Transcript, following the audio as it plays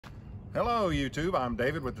Hello YouTube, I'm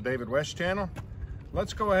David with the David West channel.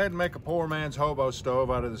 Let's go ahead and make a poor man's hobo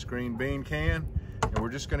stove out of this green bean can, and we're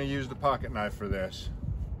just going to use the pocket knife for this.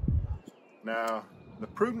 Now, the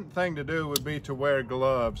prudent thing to do would be to wear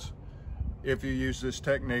gloves if you use this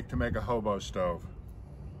technique to make a hobo stove.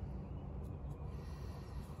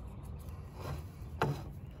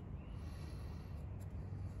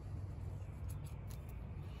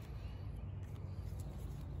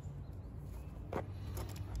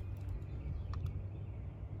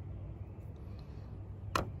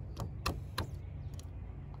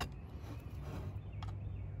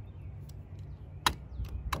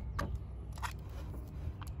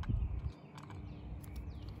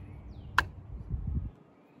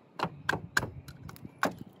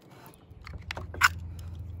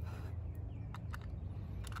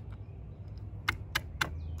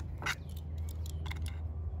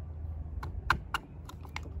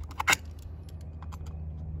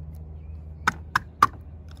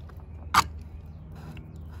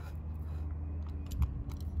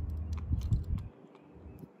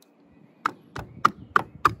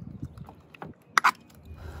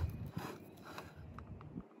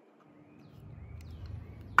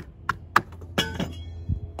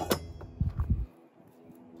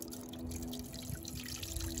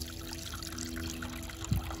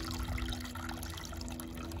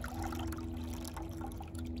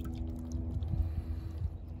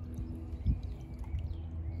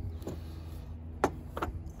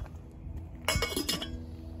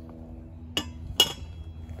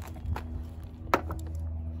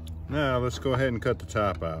 Now let's go ahead and cut the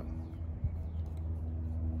top out.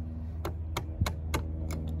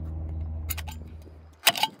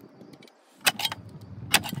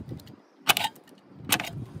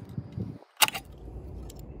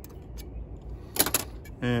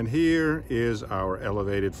 And here is our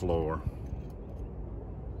elevated floor.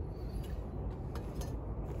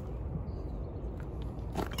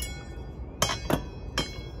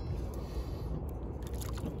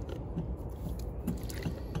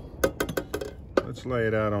 Let's lay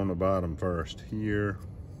it out on the bottom first, here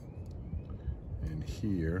and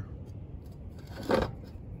here.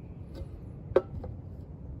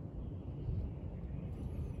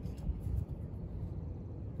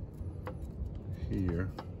 Here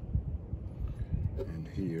and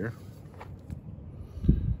here.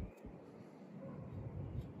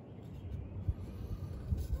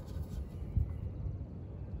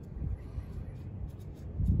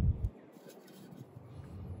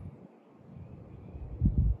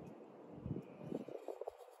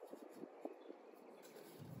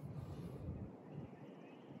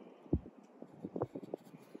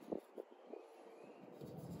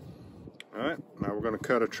 All right, now we're going to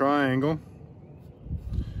cut a triangle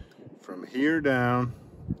from here down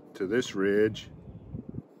to this ridge.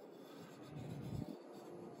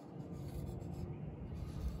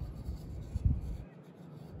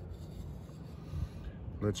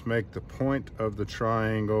 Let's make the point of the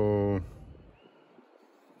triangle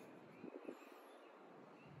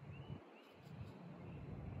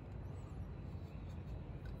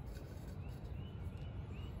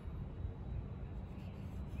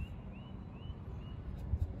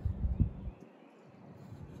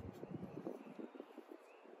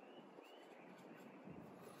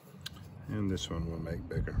and this one we'll make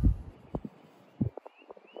bigger.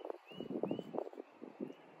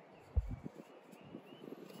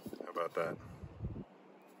 How about that?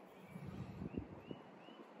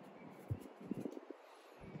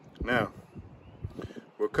 Now,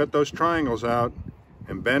 we'll cut those triangles out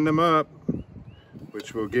and bend them up,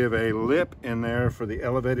 which will give a lip in there for the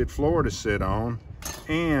elevated floor to sit on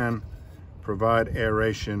and provide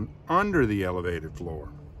aeration under the elevated floor.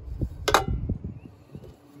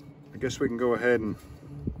 I guess we can go ahead and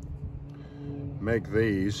make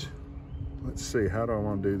these. Let's see, how do I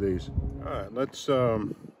want to do these? All right, let's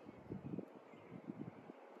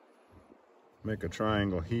make a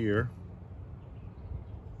triangle here.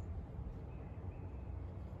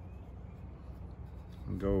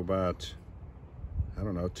 And go about, I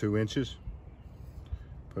don't know, 2 inches.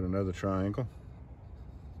 Put another triangle.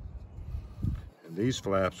 And these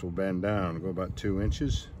flaps will bend down, go about 2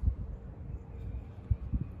 inches.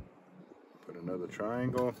 Another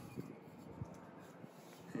triangle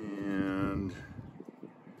and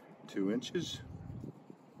 2 inches.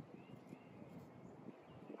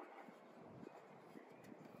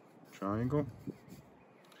 Triangle,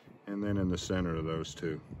 and then in the center of those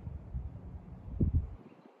two.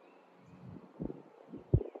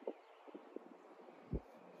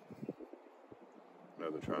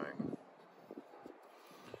 Another triangle.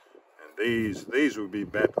 And these would be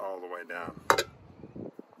bent all the way down.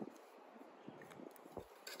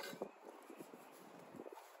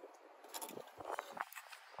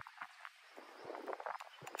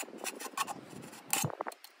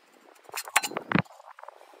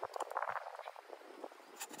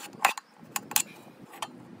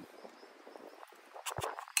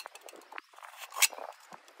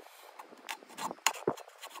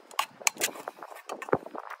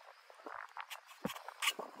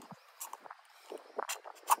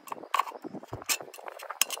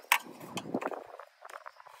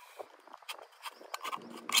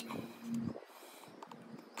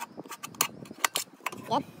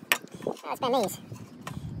 let's bend these.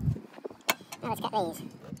 Now let's cut these.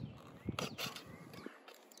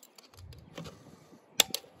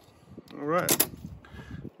 All right,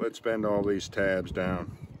 let's bend all these tabs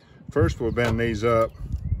down. First, we'll bend these up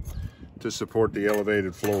to support the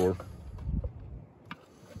elevated floor.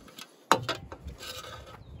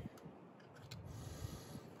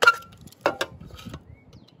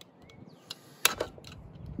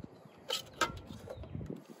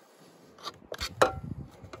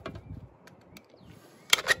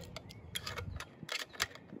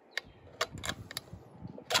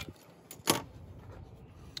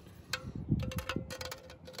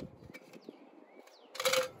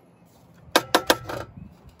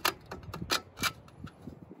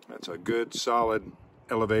 That's a good, solid,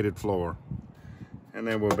 elevated floor. And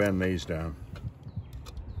then we'll bend these down.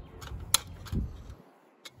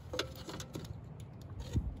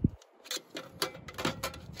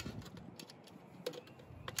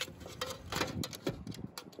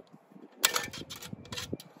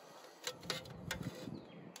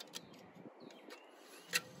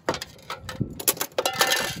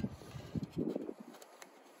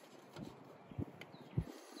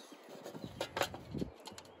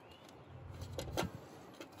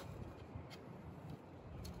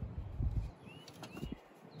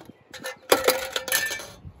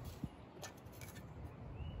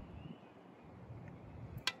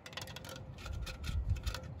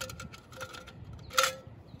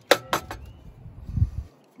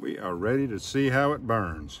 We are ready to see how it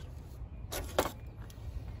burns.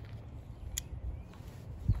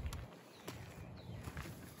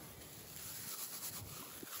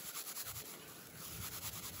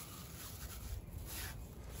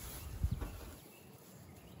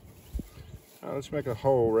 Now let's make a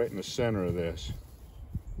hole right in the center of this.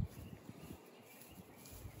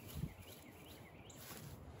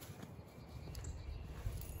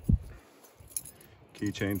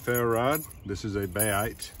 Keychain ferro rod. This is a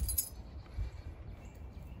Bayite.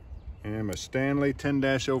 And a Stanley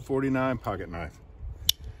 10-049 pocket knife.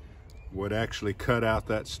 Would actually cut out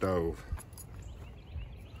that stove.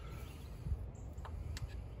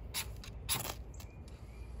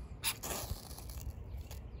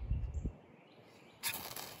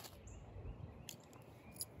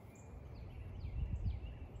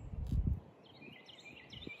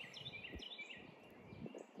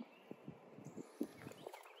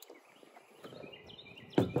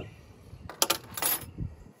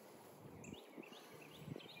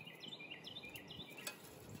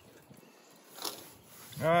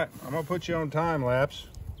 All right, I'm gonna put you on time lapse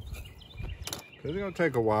because it's gonna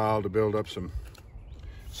take a while to build up some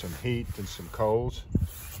heat and some coals.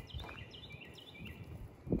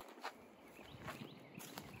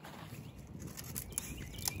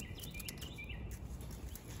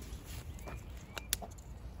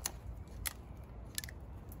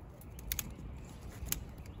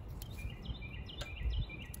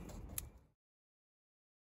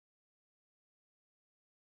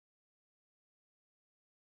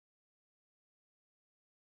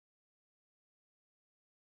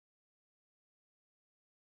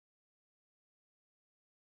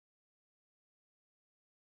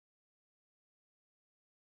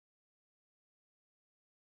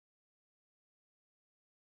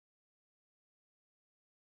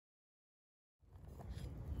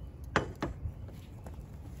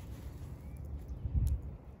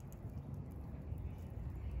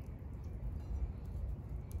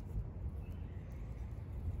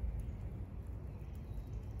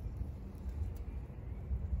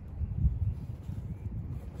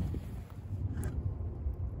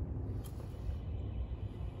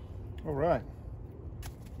 All right,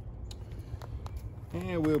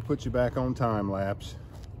 and we'll put you back on time lapse.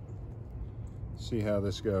 See how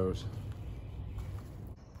this goes.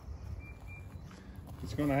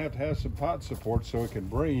 It's going to have some pot support so it can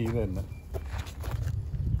breathe, isn't it?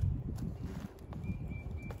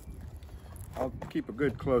 I'll keep a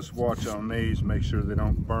good close watch on these, make sure they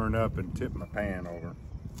don't burn up and tip my pan over.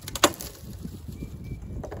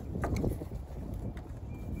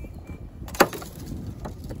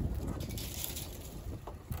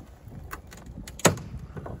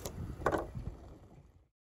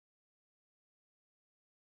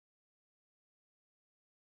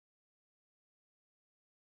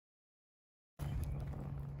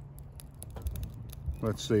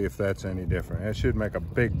 Let's see if that's any different. That should make a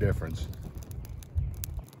big difference.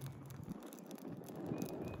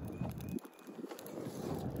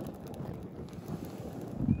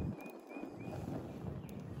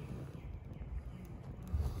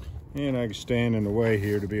 And I can stand in the way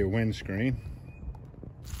here to be a windscreen.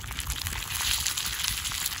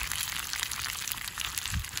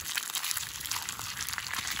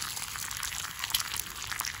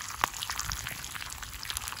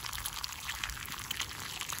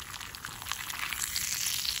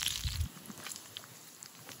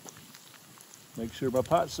 Make sure my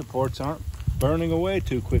pot supports aren't burning away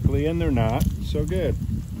too quickly, and they're not. So good.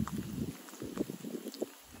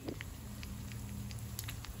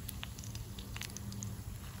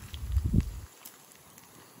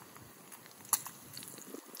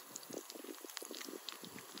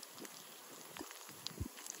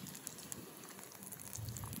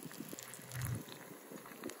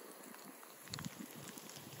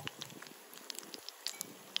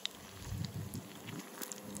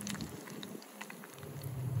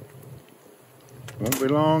 Won't be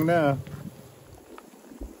long now.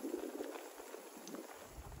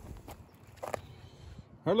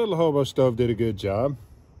 Our little hobo stove did a good job.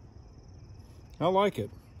 I like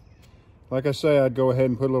it. Like I say, I'd go ahead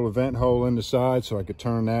and put a little vent hole in the side so I could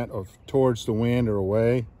turn that towards the wind or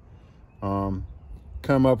away. Come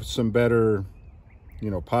up with some better,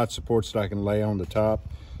 pot supports that I can lay on the top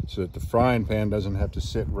so that the frying pan doesn't have to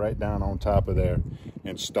sit right down on top of there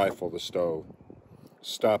and stifle the stove.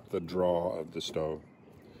 Stop the draw of the stove.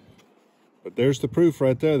 But there's the proof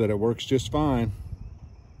right there that it works just fine.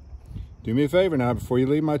 Do me a favor now, before you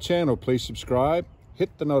leave my channel, please subscribe,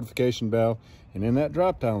 hit the notification bell, and in that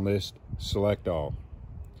drop-down list, select all.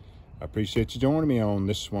 I appreciate you joining me on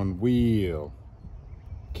this one. We'll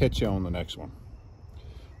catch you on the next one.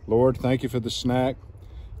 Lord, thank you for the snack.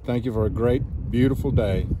 Thank you for a great, beautiful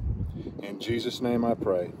day. In Jesus' name I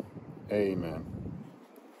pray. Amen.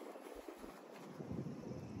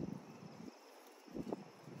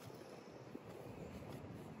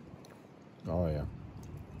 Oh yeah,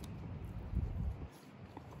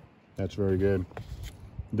 that's very good.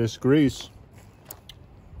 This grease,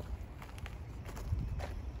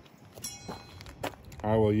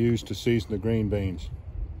 I will use to season the green beans.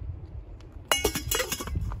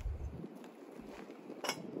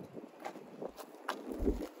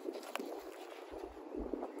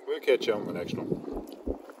 We'll catch you on the next one.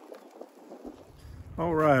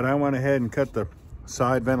 All right, I went ahead and cut the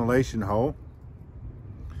side ventilation hole.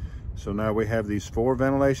 So now we have these 4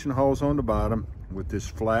 ventilation holes on the bottom with this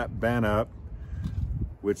flat bent up,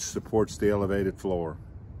 which supports the elevated floor.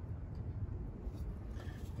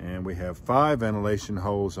 And we have 5 ventilation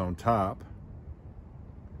holes on top.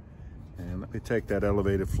 And let me take that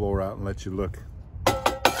elevated floor out and let you look.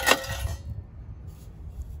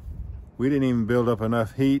 We didn't even build up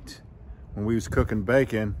enough heat when we was cooking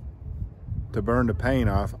bacon to burn the paint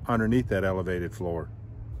off underneath that elevated floor.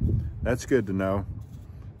 That's good to know,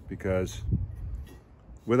 because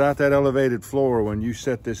without that elevated floor, when you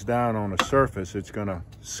set this down on a surface, it's gonna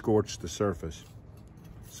scorch the surface.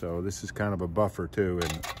 So this is kind of a buffer too,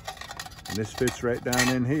 and this fits right down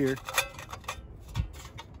in here,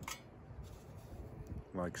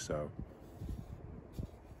 like so.